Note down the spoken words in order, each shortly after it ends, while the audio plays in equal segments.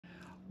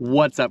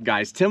What's up,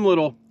 guys? Tim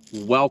Little.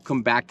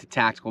 Welcome back to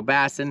Tactical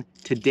Bassin.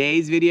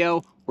 Today's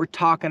video, we're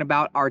talking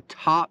about our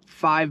top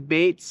 5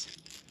 baits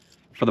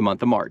for the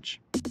month of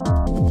March.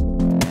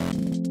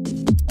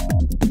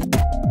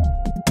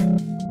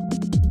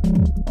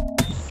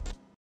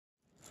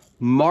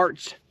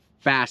 March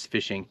bass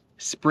fishing,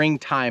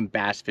 springtime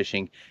bass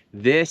fishing.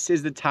 This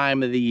is the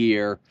time of the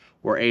year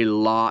where a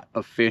lot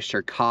of fish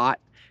are caught.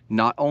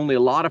 Not only a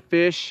lot of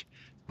fish,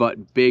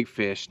 but big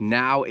fish.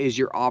 Now is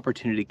your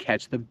opportunity to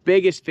catch the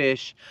biggest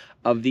fish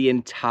of the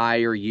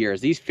entire year. As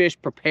these fish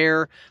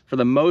prepare, for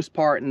the most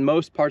part, in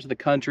most parts of the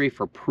country,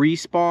 for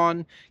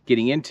pre-spawn,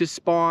 getting into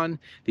spawn,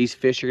 these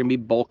fish are gonna be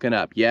bulking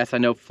up. Yes, I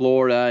know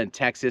Florida and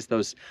Texas,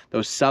 those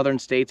southern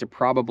states are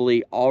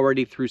probably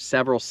already through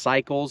several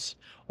cycles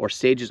or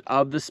stages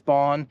of the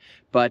spawn,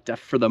 but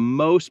for the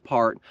most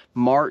part,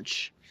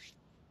 March,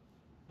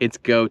 it's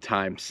go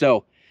time.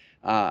 So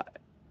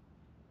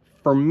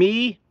for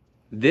me,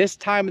 this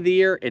time of the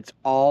year, it's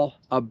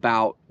all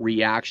about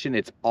reaction.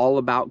 It's all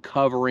about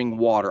covering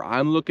water.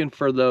 I'm looking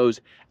for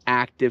those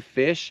active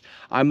fish.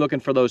 I'm looking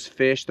for those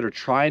fish that are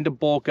trying to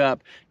bulk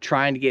up,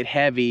 trying to get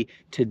heavy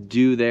to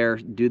do their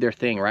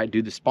thing, right?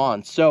 Do the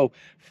spawn. So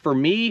for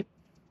me,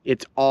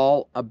 it's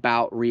all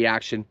about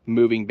reaction,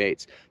 moving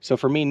baits. So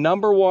for me,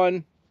 number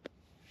one,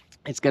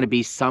 it's gonna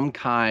be some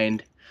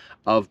kind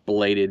of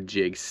bladed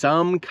jig,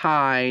 some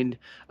kind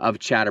of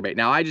chatterbait.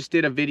 Now, I just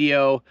did a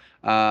video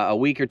a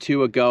week or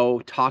two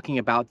ago talking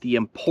about the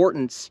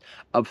importance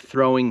of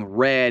throwing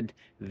red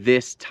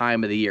this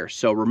time of the year.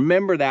 So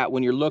remember that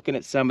when you're looking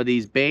at some of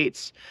these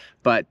baits,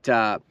 but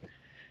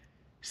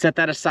set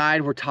that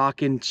aside, we're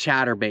talking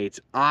chatterbaits.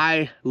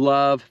 I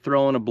love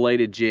throwing a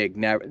bladed jig.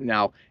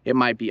 Now it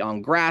might be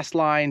on grass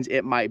lines,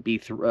 it might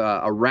be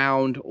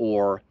around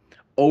or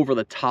over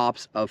the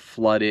tops of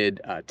flooded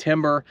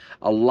timber.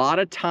 A lot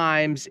of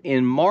times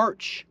in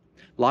March,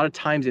 a lot of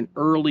times in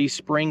early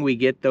spring, we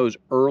get those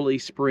early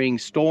spring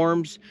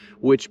storms,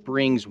 which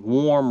brings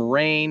warm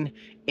rain,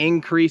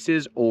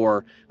 increases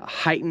or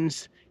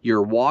heightens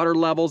your water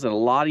levels in a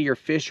lot of your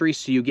fisheries,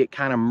 so you get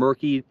kind of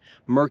murky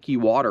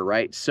water,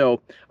 right?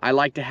 So I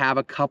like to have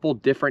a couple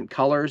different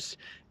colors.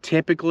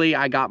 Typically,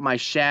 I got my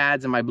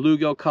shads and my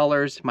bluegill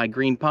colors, my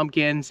green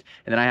pumpkins,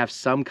 and then I have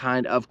some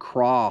kind of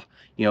craw,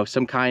 you know,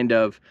 some kind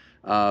of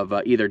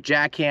either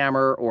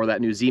jackhammer or that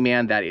new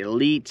Z-Man, that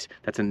Elite.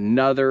 That's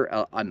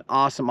another, an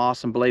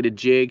awesome bladed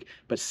jig,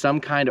 but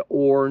some kind of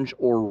orange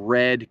or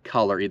red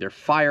color, either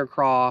fire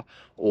craw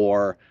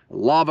or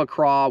lava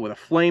craw with a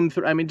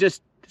flamethrower. I mean,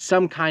 just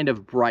some kind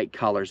of bright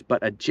colors.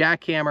 But a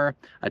jackhammer,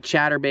 a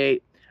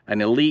chatterbait, an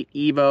Elite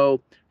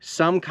Evo,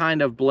 some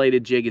kind of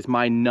bladed jig is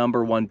my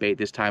number one bait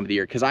this time of the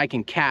year, because I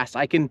can cast,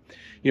 I can,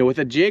 you know, with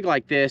a jig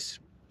like this,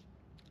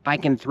 I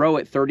can throw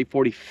it 30,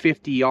 40,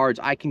 50 yards.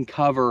 I can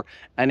cover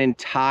an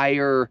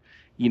entire,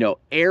 you know,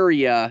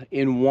 area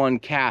in one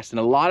cast. And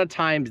a lot of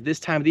times this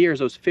time of the year, as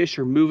those fish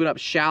are moving up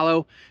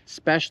shallow,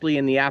 especially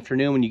in the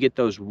afternoon when you get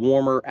those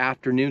warmer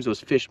afternoons,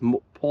 those fish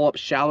pull up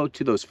shallow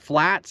to those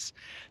flats.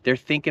 They're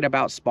thinking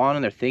about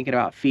spawning, they're thinking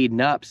about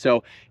feeding up.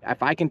 So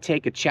if I can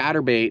take a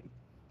chatterbait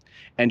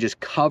and just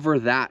cover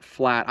that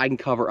flat, I can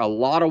cover a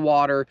lot of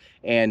water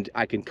and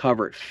I can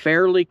cover it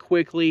fairly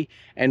quickly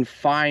and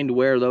find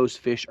where those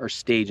fish are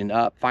staging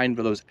up, find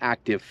where those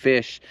active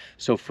fish.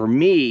 So for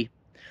me,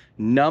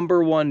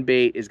 number one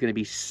bait is gonna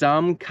be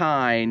some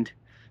kind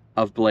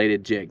of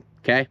bladed jig,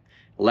 okay?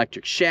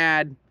 Electric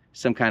shad,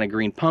 some kind of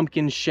green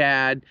pumpkin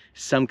shad,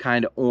 some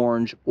kind of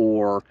orange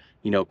or,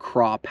 you know,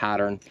 craw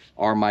pattern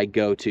are my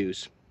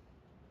go-tos.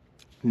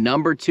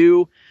 Number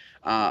two,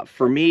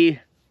 for me,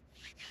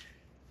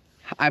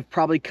 I've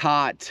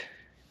caught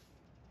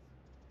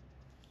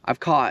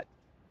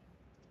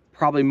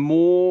probably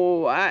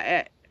more.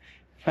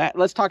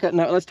 Let's talk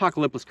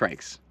lipless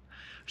cranks.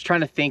 I was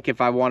trying to think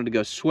if I wanted to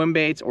go swim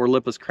baits or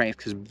lipless cranks,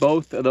 because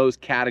both of those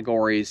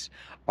categories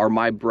are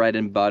my bread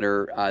and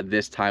butter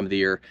this time of the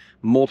year.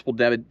 Multiple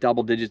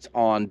double digits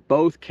on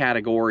both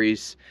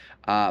categories,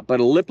 but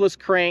a lipless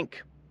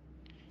crank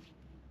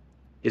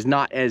is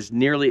not as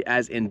nearly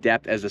as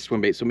in-depth as the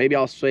swim bait. So maybe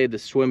I'll save the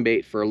swim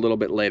bait for a little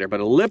bit later. But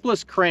a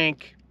lipless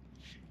crank,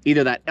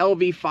 either that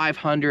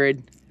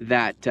LV500,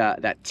 that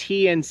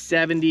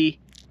TN70,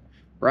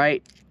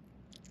 right?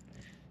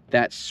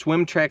 That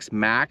Swimtrex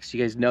Max.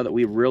 You guys know that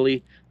we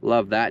really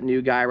love that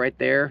new guy right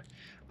there.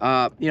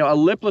 You know, a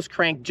lipless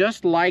crank,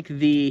 just like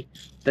the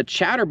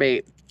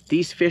chatterbait,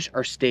 these fish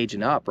are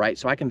staging up, right?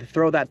 So I can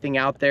throw that thing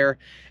out there.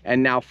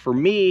 And now for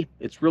me,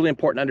 it's really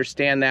important to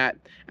understand that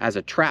as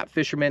a trap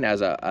fisherman,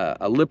 as a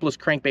lipless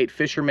crankbait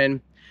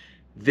fisherman,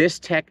 this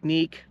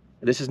technique,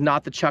 this is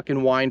not the chuck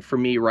and wind for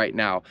me right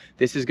now.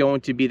 This is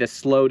going to be the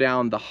slow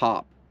down, the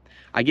hop.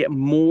 I get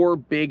more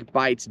big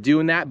bites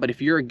doing that, but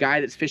if you're a guy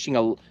that's fishing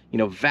a, you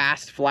know,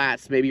 vast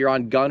flats, maybe you're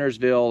on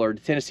Gunnersville or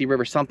the Tennessee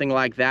River, something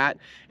like that,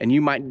 and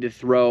you might need to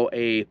throw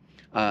a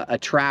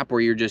trap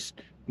where you're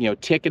just, you know,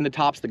 ticking the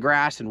tops of the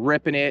grass and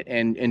ripping it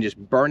and just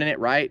burning it,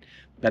 right?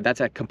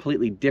 That's a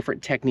completely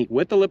different technique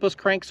with the lipless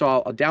crank.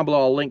 So down below,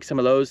 I'll link some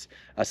of those,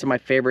 some of my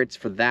favorites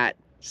for that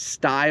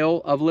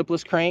style of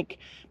lipless crank.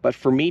 But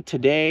for me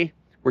today,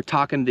 we're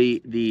talking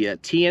the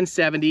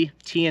TN70,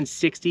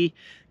 TN60.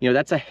 You know,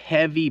 that's a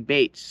heavy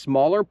bait,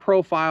 smaller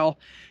profile,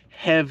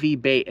 heavy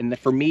bait. And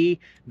for me,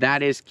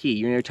 that is key.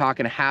 You're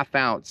talking a 1/2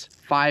 ounce,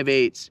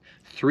 5/8,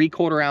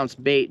 3/4 ounce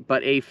bait,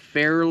 but a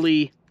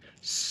fairly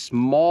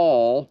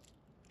small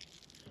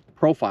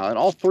profile. And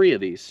all three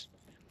of these,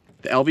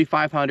 the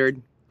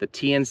LV500, the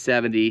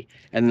TN70,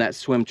 and that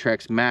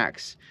Swimtrex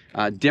Max.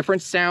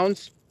 Different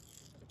sounds.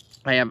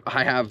 I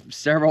have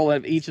several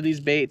of each of these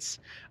baits.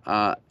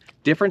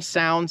 Different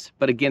sounds,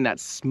 but again, that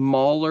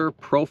smaller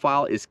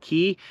profile is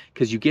key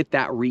because you get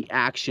that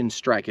reaction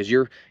strike. As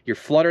you're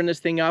fluttering this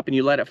thing up and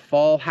you let it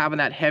fall, having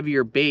that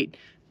heavier bait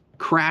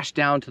crash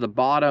down to the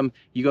bottom,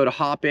 you go to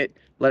hop it,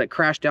 let it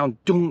crash down,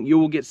 boom, you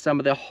will get some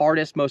of the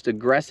hardest, most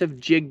aggressive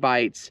jig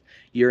bites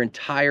your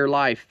entire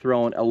life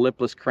throwing a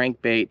lipless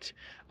crankbait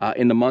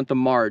in the month of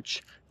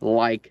March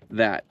like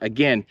that.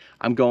 Again,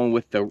 I'm going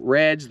with the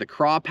reds, the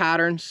craw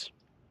patterns,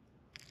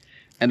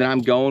 and then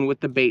I'm going with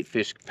the bait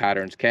fish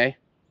patterns, okay?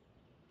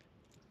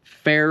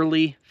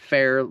 Fairly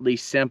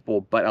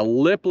simple, but a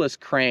lipless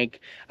crank,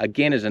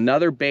 again, is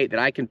another bait that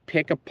I can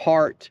pick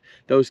apart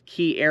those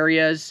key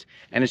areas,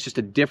 and it's just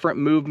a different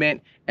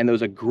movement, and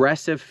those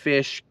aggressive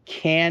fish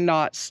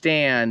cannot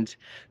stand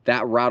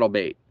that rattle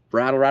bait.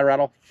 Rattle, rattle,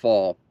 rattle,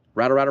 fall.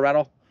 Rattle, rattle,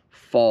 rattle,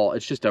 fall.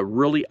 It's just a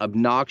really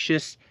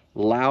obnoxious,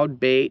 loud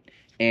bait,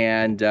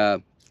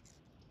 and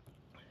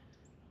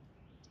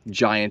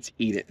giants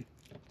eat it.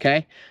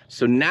 Okay,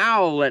 so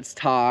now let's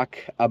talk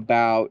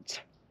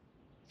about,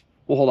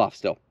 we'll hold off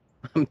still.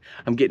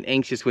 I'm getting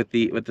anxious with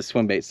the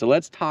swim bait. So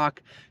let's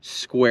talk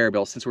square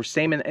bill. Since we're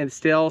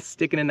still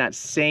sticking in that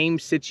same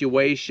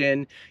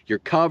situation, you're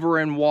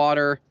covering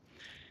water,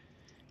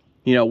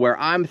 you know, where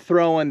I'm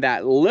throwing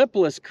that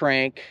lipless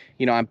crank,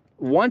 you know,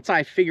 once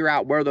I figure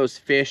out where those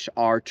fish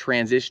are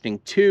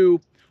transitioning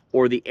to,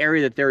 or the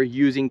area that they're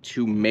using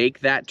to make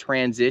that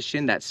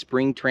transition, that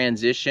spring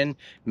transition.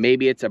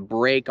 Maybe it's a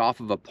break off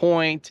of a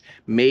point,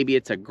 maybe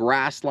it's a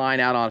grass line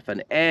out off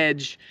an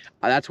edge.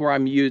 That's where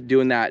I'm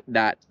doing that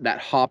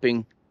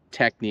hopping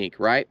technique,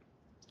 right?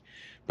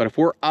 But if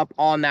we're up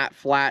on that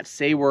flat,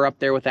 say we're up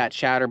there with that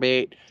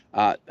chatterbait,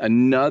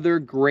 another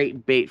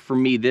great bait for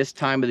me this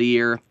time of the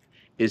year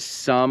is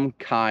some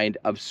kind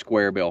of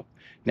square bill.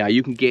 Now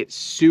you can get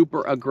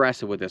super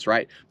aggressive with this,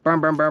 right?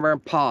 Burn, burn, burn, burn,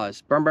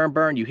 pause. Burn, burn,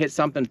 burn, you hit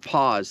something,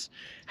 pause.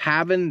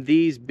 Having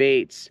these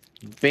baits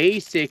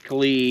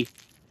basically,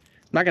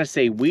 I'm not gonna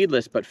say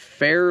weedless, but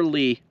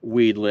fairly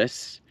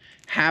weedless.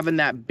 Having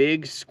that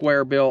big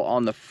square bill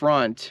on the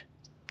front,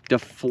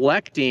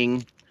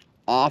 deflecting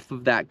off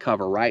of that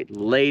cover, right?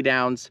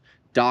 Laydowns,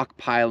 dock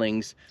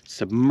pilings,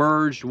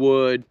 submerged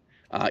wood,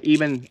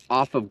 even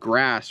off of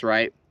grass,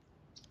 right?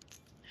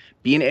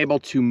 Being able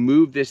to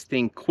move this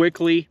thing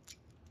quickly.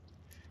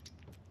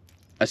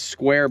 A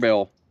square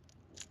bill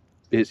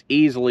is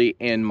easily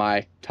in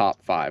my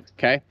top 5.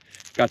 Okay,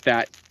 got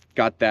that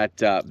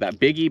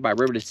biggie by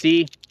River to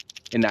Sea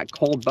in that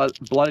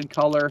cold-blooded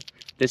color.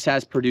 This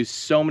has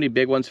produced so many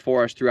big ones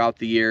for us throughout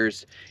the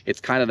years. It's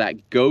kind of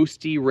that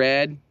ghosty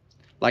red.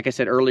 Like I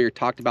said earlier,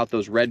 talked about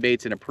those red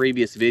baits in a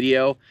previous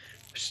video.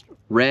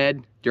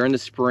 Red during the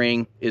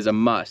spring is a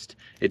must.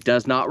 It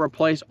does not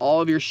replace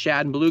all of your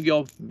shad and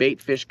bluegill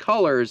bait fish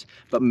colors,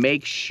 but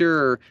make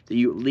sure that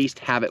you at least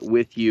have it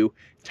with you,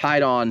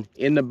 tied on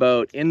in the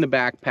boat, in the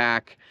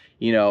backpack,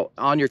 you know,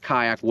 on your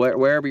kayak,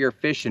 wherever you're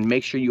fishing.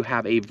 Make sure you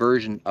have a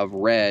version of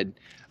red,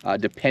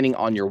 depending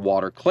on your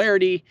water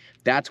clarity.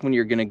 That's when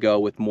you're gonna go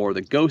with more of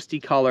the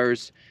ghosty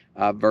colors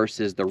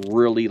versus the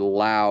really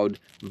loud,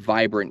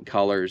 vibrant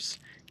colors.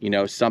 You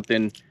know,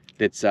 something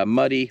that's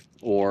muddy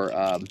or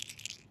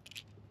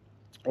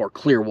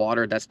clear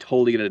water, that's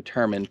totally gonna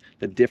determine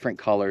the different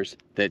colors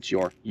that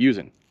you're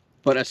using.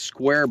 But a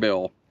square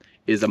bill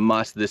is a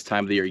must this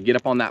time of the year. You get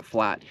up on that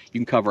flat, you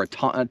can cover a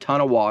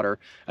ton of water.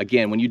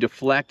 Again, when you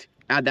deflect,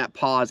 add that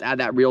pause, add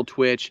that real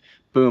twitch,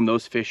 boom,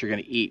 those fish are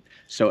gonna eat.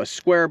 So a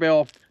square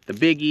bill, the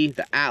biggie,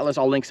 the Atlas,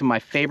 I'll link some of my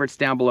favorites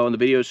down below in the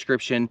video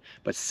description,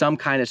 but some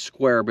kind of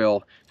square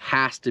bill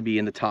has to be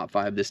in the top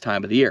 5 this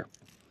time of the year.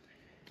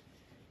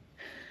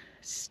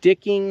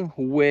 Sticking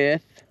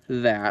with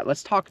that,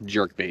 let's talk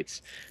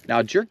jerkbaits.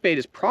 Now, jerkbait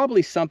is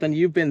probably something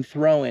you've been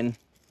throwing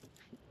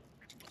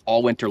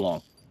all winter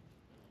long.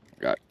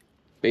 Got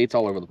baits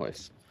all over the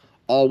place,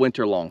 all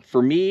winter long.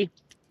 For me,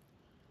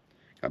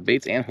 got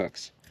baits and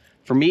hooks.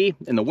 For me,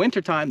 in the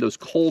wintertime, those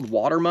cold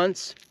water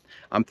months,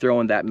 I'm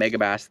throwing that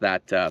Megabass,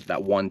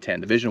 that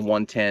 110, Division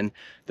 110,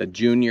 the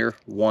Junior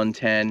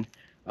 110,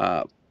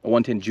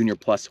 110 Junior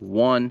Plus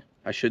 1,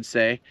 I should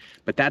say.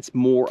 But that's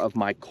more of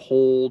my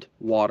cold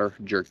water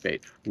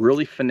jerkbait.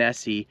 Really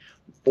finessey,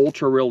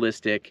 ultra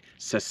realistic,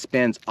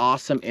 suspends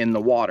awesome in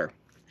the water.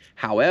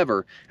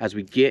 However, as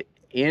we get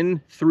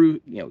in through,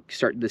 you know,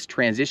 start this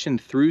transition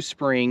through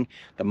spring,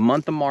 the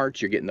month of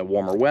March, you're getting the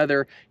warmer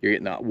weather, you're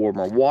getting the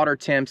warmer water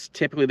temps.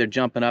 Typically they're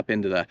jumping up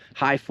into the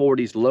high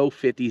 40s, low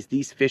 50s.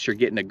 These fish are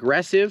getting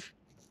aggressive.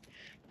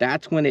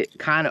 That's when it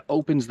kind of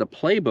opens the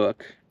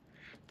playbook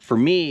for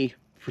me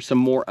for some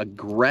more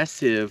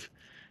aggressive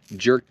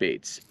jerk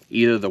baits,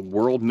 either the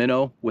World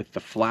Minnow with the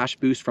flash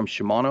boost from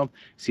Shimano,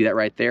 see that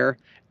right there?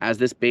 As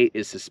this bait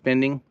is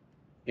suspending,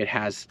 it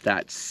has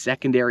that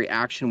secondary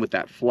action with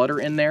that flutter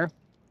in there.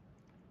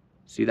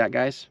 See that,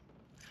 guys?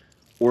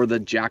 Or the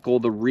Jackal,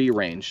 the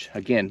re-range.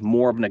 Again,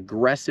 more of an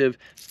aggressive,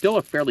 still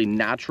a fairly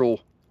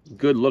natural,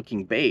 good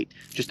looking bait,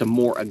 just a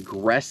more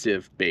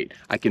aggressive bait.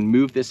 I can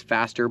move this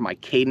faster. My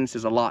cadence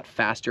is a lot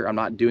faster. I'm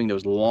not doing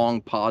those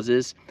long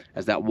pauses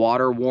as that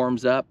water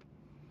warms up.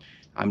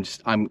 I'm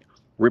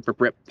rip,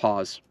 rip, rip,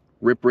 pause,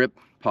 rip, rip,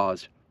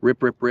 pause,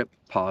 rip, rip, rip,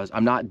 pause.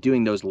 I'm not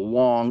doing those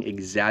long,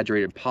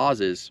 exaggerated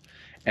pauses.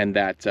 And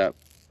that,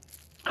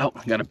 oh,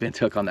 I got a bent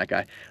hook on that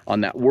guy.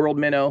 On that World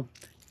Minnow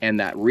and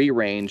that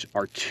re-range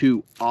are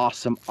two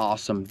awesome,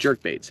 awesome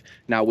jerk baits.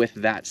 Now, with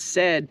that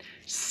said,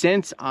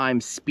 since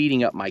I'm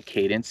speeding up my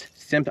cadence,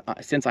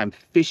 since I'm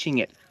fishing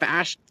it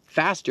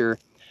faster,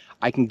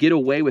 I can get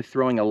away with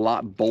throwing a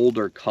lot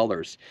bolder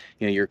colors.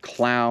 You know, your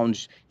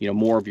clowns, you know,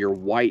 more of your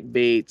white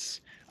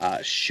baits,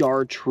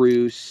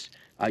 chartreuse.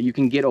 You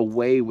can get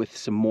away with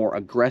some more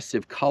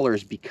aggressive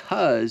colors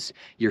because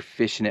you're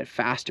fishing it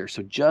faster.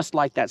 So just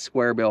like that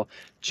square bill,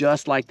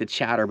 just like the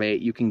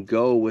chatterbait, you can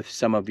go with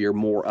some of your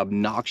more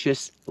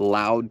obnoxious,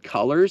 loud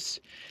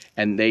colors,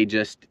 and they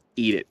just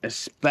eat it,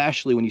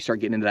 especially when you start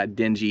getting into that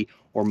dingy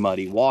or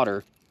muddy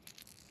water.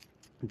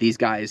 These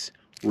guys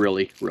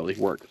really, really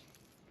work.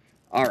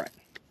 All right,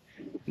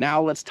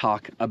 now let's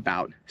talk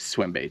about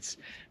swim baits,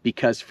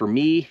 because for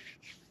me,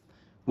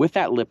 with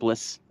that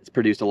lipless, it's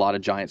produced a lot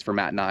of giants for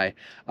Matt and I.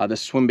 The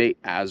swim bait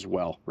as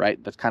well,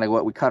 right? That's kind of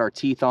what we cut our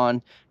teeth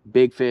on.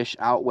 Big fish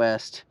out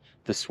west,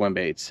 the swim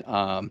baits.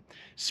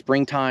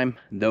 Springtime,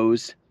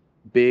 those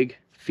big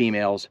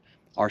females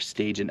are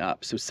staging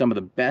up. So some of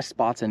the best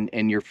spots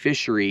in your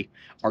fishery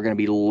are going to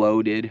be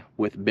loaded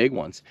with big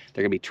ones.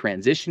 They're going to be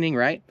transitioning,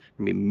 right?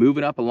 They're going to be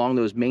moving up along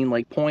those main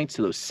lake points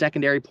to those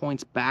secondary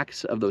points,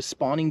 backs of those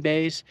spawning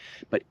bays.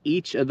 But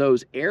each of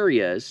those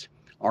areas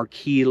are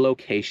key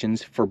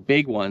locations for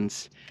big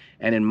ones.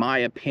 And in my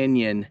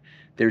opinion,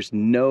 there's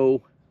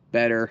no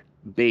better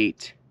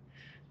bait,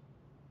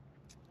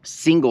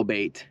 single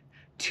bait,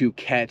 to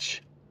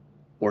catch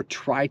or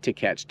try to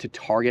catch, to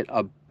target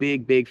a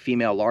big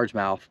female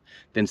largemouth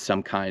than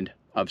some kind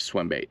of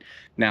swim bait.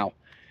 Now,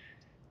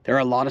 there are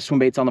a lot of swim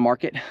baits on the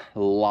market, a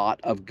lot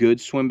of good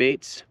swim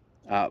baits.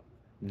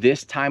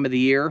 This time of the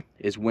year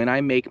is when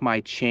I make my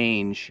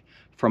change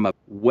from a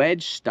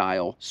wedge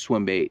style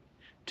swim bait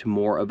to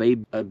more of a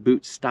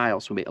boot style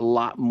swim bait, a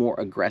lot more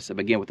aggressive.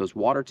 Again, with those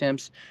water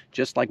temps,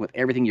 just like with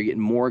everything, you're getting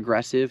more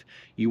aggressive.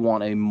 You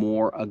want a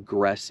more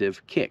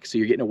aggressive kick. So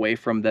you're getting away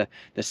from the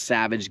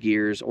Savage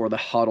Gears or the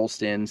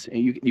Huddlestons.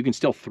 And you can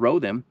still throw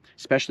them,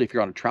 especially if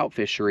you're on a trout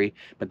fishery,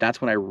 but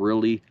that's when I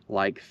really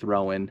like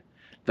throwing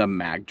the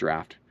Mag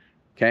Draft,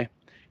 okay?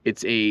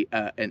 It's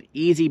an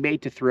easy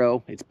bait to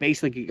throw. It's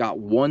basically got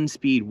one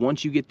speed.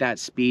 Once you get that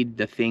speed,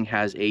 the thing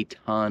has a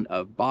ton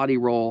of body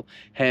roll,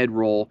 head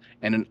roll,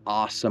 and an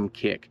awesome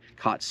kick.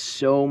 Caught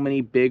so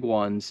many big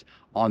ones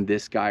on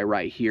this guy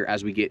right here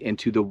as we get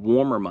into the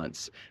warmer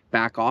months.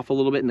 Back off a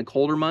little bit in the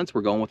colder months.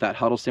 We're going with that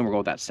Huddleston. We're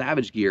going with that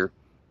Savage Gear.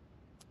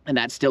 And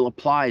that still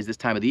applies this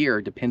time of the year.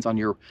 It depends on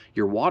your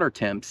water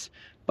temps,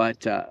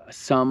 but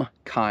some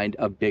kind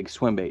of big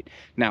swim bait.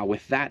 Now,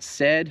 with that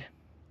said,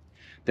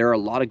 there are a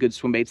lot of good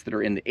swim baits that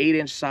are in the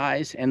 8-inch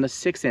size and the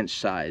 6-inch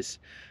size.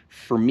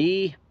 For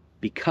me,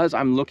 because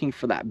I'm looking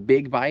for that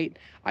big bite,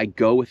 I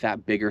go with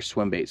that bigger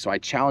swim bait. So I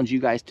challenge you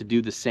guys to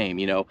do the same.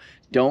 You know,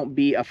 don't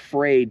be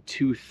afraid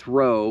to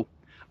throw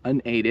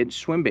an 8-inch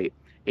swim bait.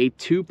 A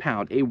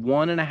 2-pound, a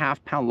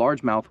 1.5-pound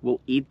largemouth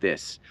will eat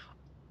this.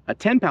 A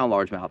 10-pound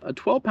largemouth, a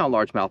 12-pound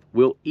largemouth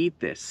will eat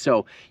this.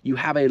 So you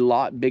have a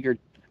lot better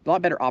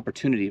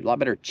opportunity, a lot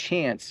better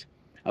chance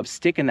of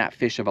sticking that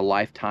fish of a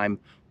lifetime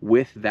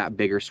with that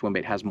bigger swim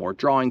bait. Has more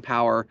drawing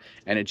power,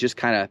 and it just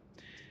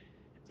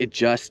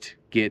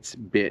gets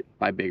bit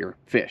by bigger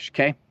fish,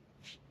 okay?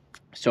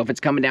 So if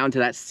it's coming down to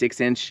that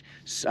 6-inch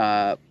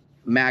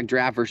Mag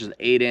Draft versus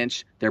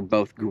 8-inch, they're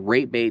both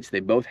great baits.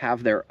 They both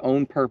have their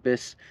own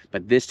purpose,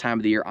 but this time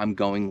of the year, I'm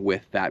going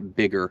with that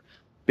bigger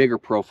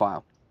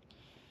profile.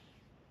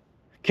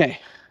 Okay.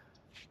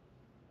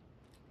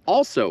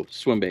 Also,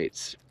 swim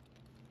baits,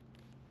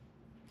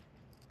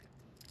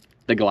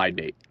 the glide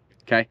bait,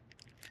 okay?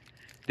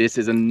 This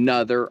is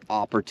another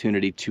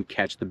opportunity to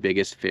catch the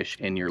biggest fish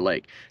in your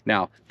lake.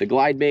 Now, the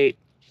glide bait,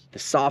 the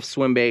soft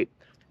swim bait,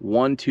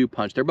 1-2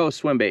 punch, they're both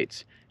swim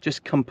baits,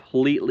 just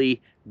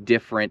completely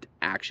different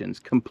actions,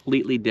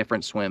 completely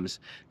different swims.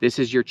 This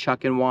is your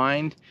chuck and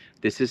wind.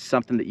 This is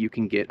something that you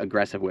can get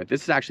aggressive with.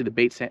 This is actually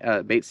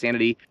the Bait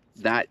Sanity.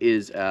 That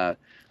is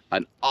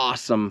an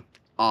awesome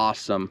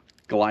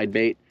glide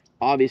bait.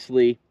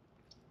 Obviously,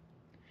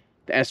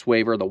 the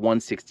S-Waver, the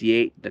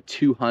 168, the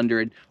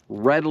 200,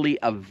 readily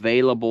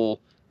available,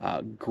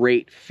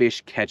 great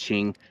fish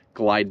catching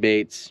glide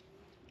baits.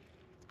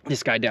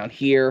 This guy down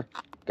here,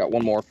 got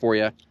one more for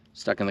you,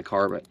 stuck in the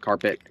carpet.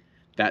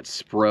 That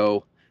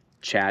Spro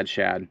Chad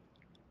Shad,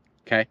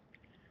 okay?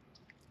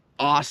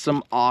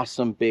 Awesome,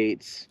 awesome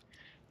baits.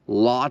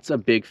 Lots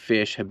of big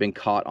fish have been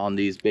caught on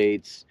these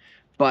baits,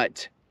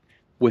 but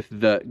with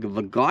the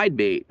glide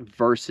bait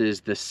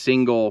versus the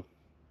single,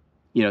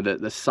 you know,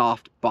 the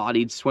soft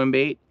bodied swim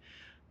bait,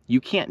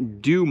 you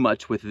can't do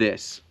much with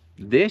this.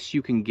 This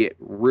you can get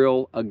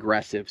real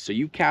aggressive. So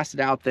you cast it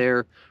out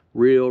there,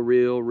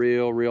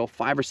 real,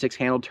 5 or 6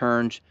 handle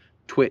turns,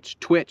 twitch,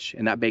 twitch,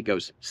 and that bait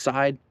goes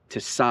side to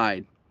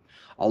side.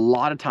 A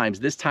lot of times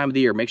this time of the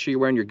year, make sure you're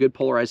wearing your good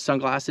polarized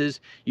sunglasses.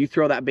 You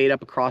throw that bait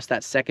up across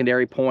that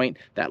secondary point,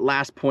 that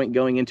last point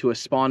going into a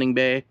spawning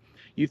bay.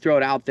 You throw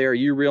it out there,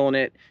 you reeling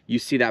it, you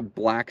see that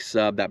black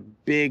sub, that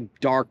big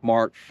dark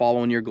mark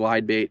following your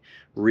glide bait.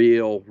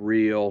 Reel,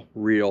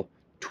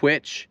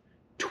 twitch,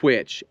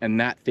 twitch, and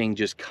that thing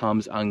just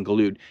comes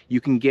unglued.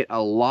 You can get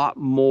a lot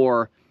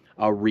more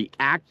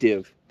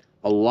reactive,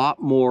 a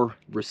lot more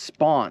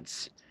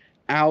response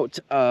out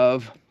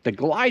of the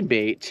glide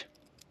bait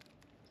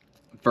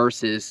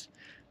versus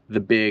the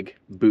big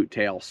boot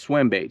tail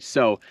swim bait.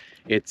 So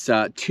it's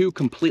 2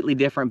 completely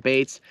different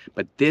baits,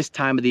 but this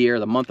time of the year,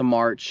 the month of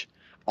March,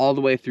 all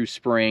the way through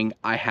spring,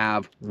 I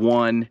have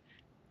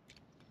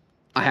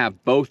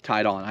both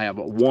tied on. I have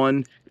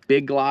one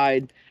big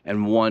glide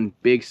and one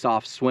big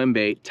soft swim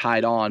bait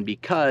tied on,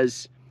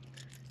 because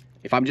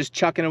if I'm just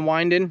chucking and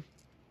winding,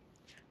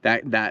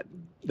 that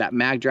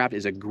mag draft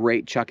is a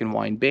great chuck and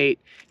wind bait.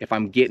 If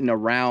I'm getting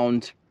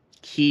around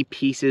key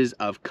pieces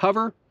of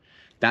cover,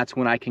 that's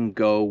when I can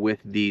go with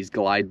these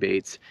glide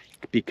baits,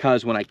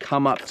 because when I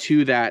come up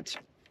to that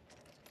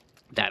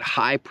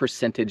high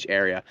percentage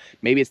area,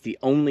 maybe it's the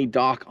only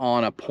dock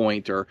on a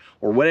point or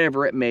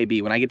whatever it may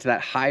be, when I get to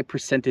that high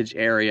percentage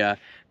area,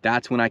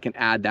 that's when I can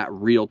add that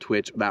reel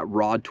twitch, that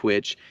rod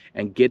twitch,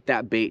 and get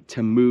that bait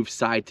to move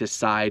side to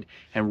side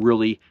and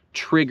really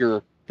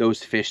trigger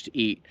those fish to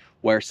eat.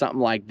 Where something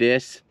like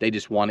this, they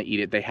just want to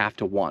eat it. They have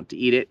to want to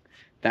eat it.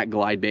 That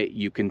glide bait,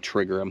 you can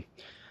trigger them.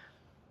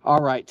 All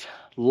right,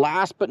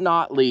 last but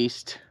not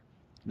least,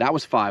 that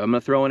was 5. I'm gonna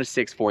throw in a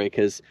 6 for you,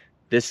 because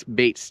this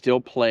bait still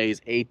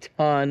plays a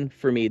ton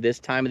for me this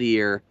time of the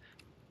year.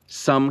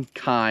 Some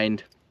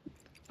kind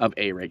of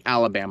a rig,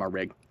 Alabama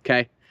rig,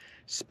 okay?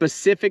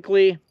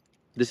 Specifically,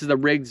 this is the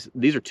rigs,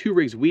 these are 2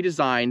 rigs we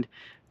designed.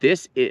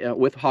 This is,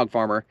 with Hog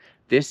Farmer,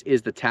 this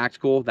is the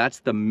tactical, that's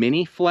the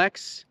mini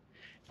flex,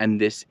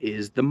 and this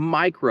is the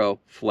micro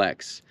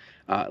flex.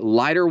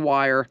 Lighter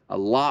wire, a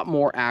lot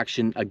more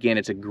action. Again,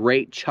 it's a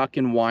great chuck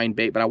and wind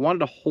bait, but I wanted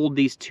to hold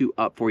these 2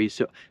 up for you,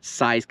 so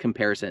size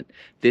comparison.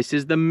 This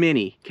is the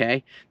mini,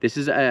 okay? This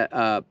is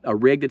a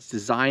rig that's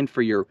designed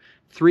for your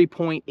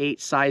 3.8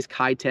 size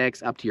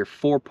Kitex up to your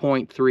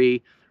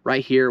 4.3.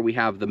 Right here, we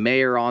have the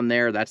Mayor on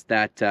there. That's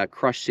that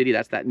Crush City.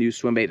 That's that new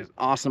swim bait. It's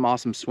awesome,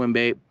 awesome swim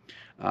bait.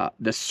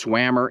 The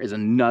Swammer is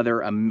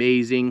another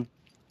amazing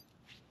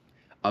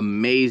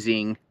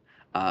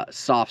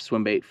soft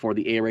swim bait for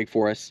the A-rig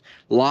for us.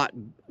 A lot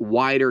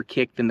wider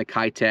kick than the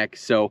Kitex.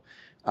 So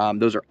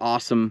those are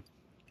awesome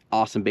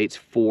baits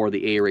for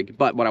the A-rig.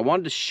 But what I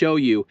wanted to show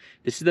you,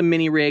 this is the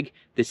mini rig,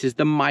 this is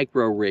the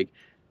micro rig.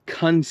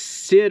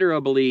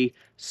 Considerably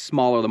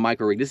smaller, the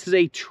micro rig. This is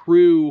a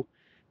true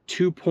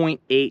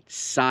 2.8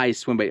 size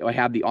swim bait. I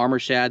have the Armor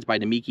Shads by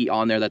Namiki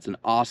on there. That's an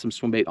awesome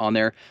swim bait on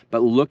there.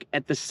 But look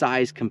at the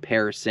size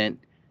comparison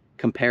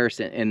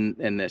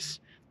in this.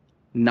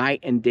 Night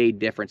and day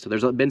difference. So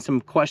there's been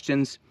some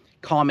questions,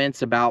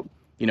 comments about,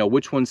 you know,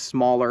 which one's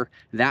smaller.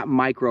 That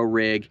micro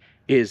rig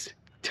is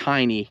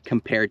tiny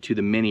compared to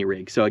the mini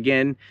rig. So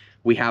again,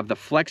 we have the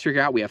flex rig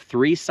out. We have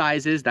 3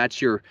 sizes.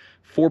 That's your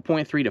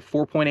 4.3 to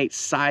 4.8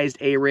 sized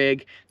A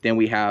rig. Then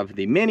we have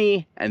the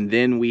mini, and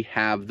then we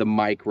have the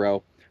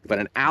micro. But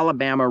an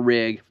Alabama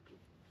rig,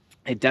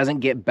 it doesn't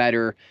get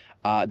better.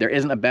 There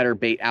isn't a better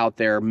bait out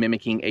there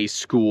mimicking a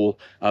school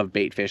of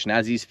bait fish. And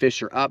as these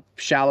fish are up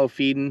shallow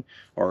feeding,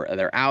 or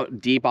they're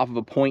out deep off of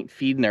a point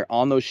feeding, they're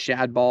on those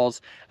shad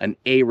balls, an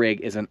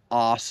A-rig is an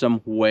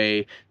awesome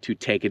way to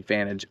take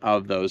advantage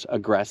of those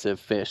aggressive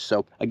fish.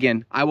 So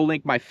again, I will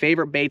link my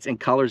favorite baits and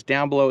colors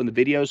down below in the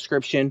video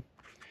description.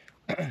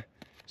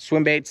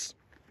 Swim baits,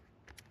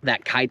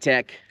 that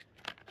Kitech,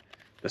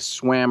 the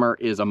Swammer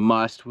is a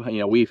must. You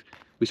know, we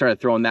started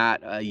throwing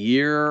that a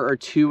year or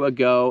 2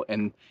 ago,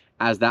 and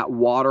as that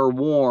water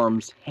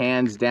warms,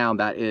 hands down,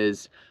 that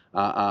is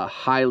a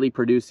highly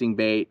producing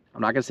bait.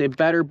 I'm not gonna say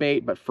better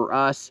bait, but for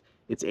us,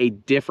 it's a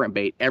different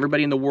bait.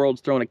 Everybody in the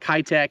world's throwing a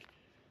Kitech.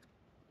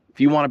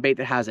 If you want a bait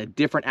that has a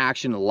different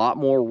action, a lot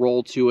more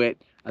roll to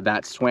it,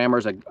 that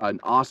Swammer's an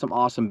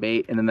awesome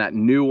bait. And then that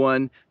new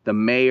one, the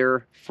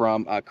Mayor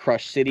from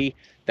Crush City,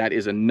 that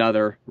is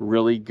another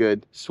really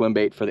good swim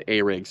bait for the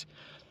A-rigs.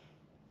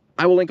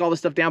 I will link all this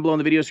stuff down below in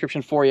the video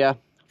description for you.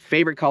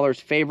 Favorite colors,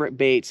 favorite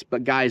baits.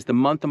 But guys, the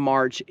month of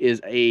March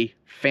is a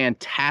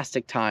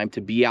fantastic time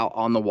to be out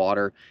on the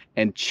water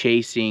and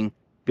chasing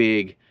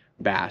big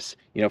bass.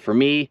 You know, for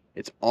me,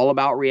 it's all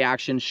about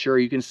reaction. Sure,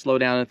 you can slow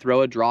down and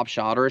throw a drop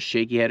shot or a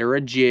shaky head or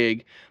a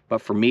jig,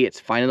 but for me, it's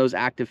finding those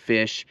active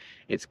fish.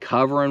 It's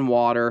covering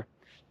water,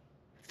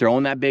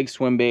 throwing that big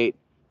swim bait,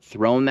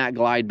 throwing that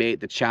glide bait,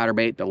 the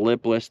chatterbait, the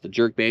lipless, the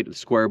jerkbait, the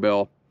square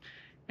bill,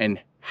 and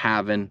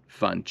having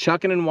fun.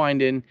 Chucking and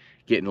winding,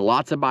 getting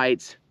lots of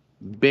bites,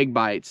 big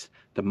bites.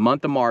 The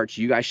month of March,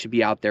 you guys should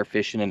be out there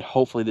fishing, and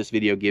hopefully this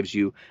video gives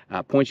you,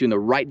 points you in the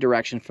right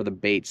direction for the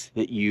baits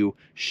that you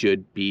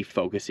should be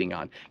focusing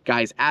on.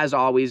 Guys, as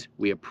always,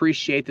 we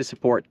appreciate the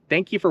support.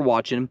 Thank you for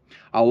watching.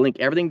 I'll link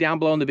everything down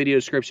below in the video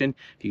description.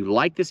 If you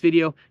like this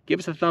video, give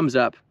us a thumbs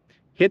up,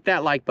 hit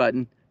that like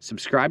button,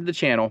 subscribe to the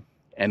channel,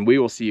 and we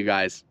will see you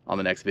guys on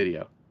the next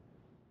video.